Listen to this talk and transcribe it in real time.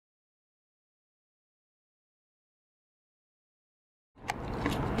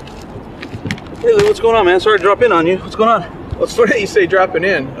Hey Lou, what's going on, man? Sorry to drop in on you. What's going on? Well, it's funny that you say dropping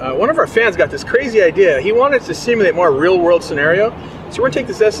in. One of our fans got this crazy idea. He wanted to simulate more real-world scenario. So we're gonna take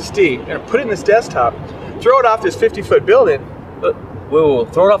this SSD and put it in this desktop, throw it off this 50-foot building. Whoa,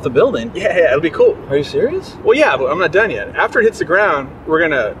 throw it off the building? Yeah, it'll be cool. Are you serious? Well, yeah, but I'm not done yet. After it hits the ground, we're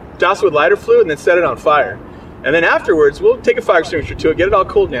gonna douse it with lighter fluid and then set it on fire. And then afterwards, we'll take a fire extinguisher to it, get it all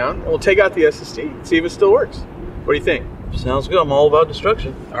cooled down, and we'll take out the SSD and see if it still works. What do you think? Sounds good. I'm all about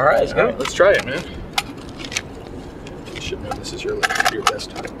destruction. All right, let's go. Let's try it, man. You should know this is your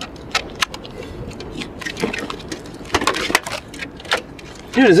desktop.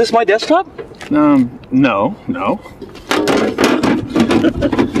 Dude, is this my desktop? No.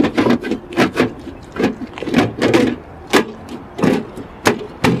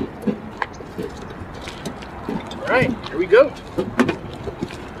 All right, here we go.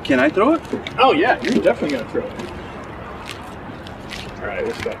 Can I throw it? Oh yeah, you're definitely gonna throw it. All right,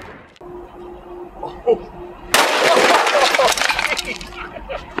 let's go. Oh.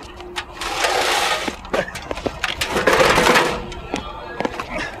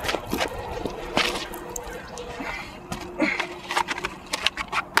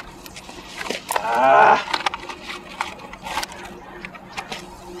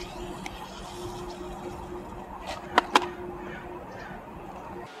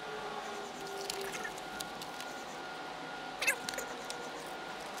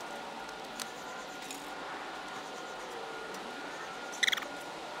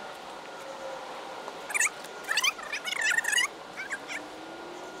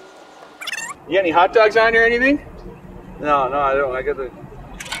 You got any hot dogs on or anything? No, I don't. I got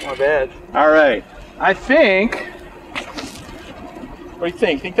my badge. All right. I think. What do you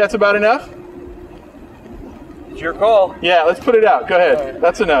think? Think that's about enough? It's your call. Yeah, let's put it out. Go ahead. Right.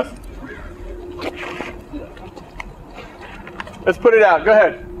 That's enough. Let's put it out. Go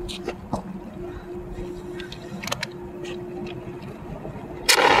ahead.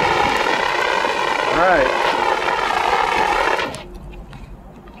 All right.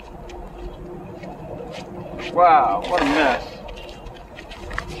 Wow, what a mess.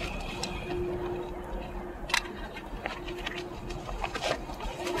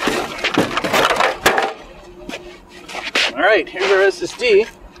 All right, here's our SSD.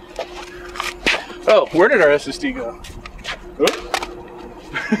 Oh, where did our SSD go?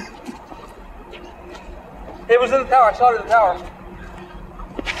 It was in the tower. I saw it in the tower.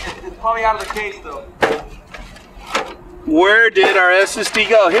 It's probably out of the case, though. Where did our SSD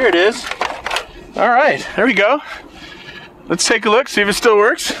go? Here it is. All right, there we go. Let's take a look, see if it still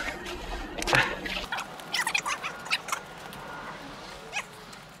works.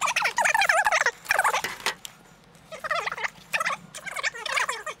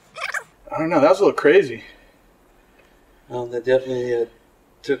 I don't know, that was a little crazy. Well, that definitely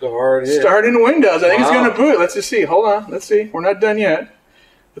took a hard hit. Starting Windows, I think it's gonna boot. Let's just see, hold on, let's see. We're not done yet.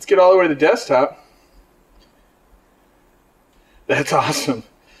 Let's get all the way to the desktop. That's awesome.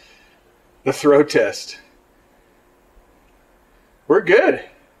 The throw test. We're good.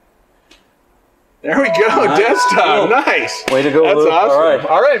 There we go, desktop, nice. Way to go, That's Luke. awesome.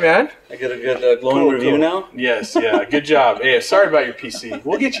 All right, man. I get a good glowing review now? Yes, yeah, good job. Hey, sorry about your PC.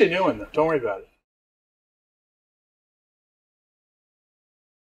 We'll get you a new one, though. Don't worry about it.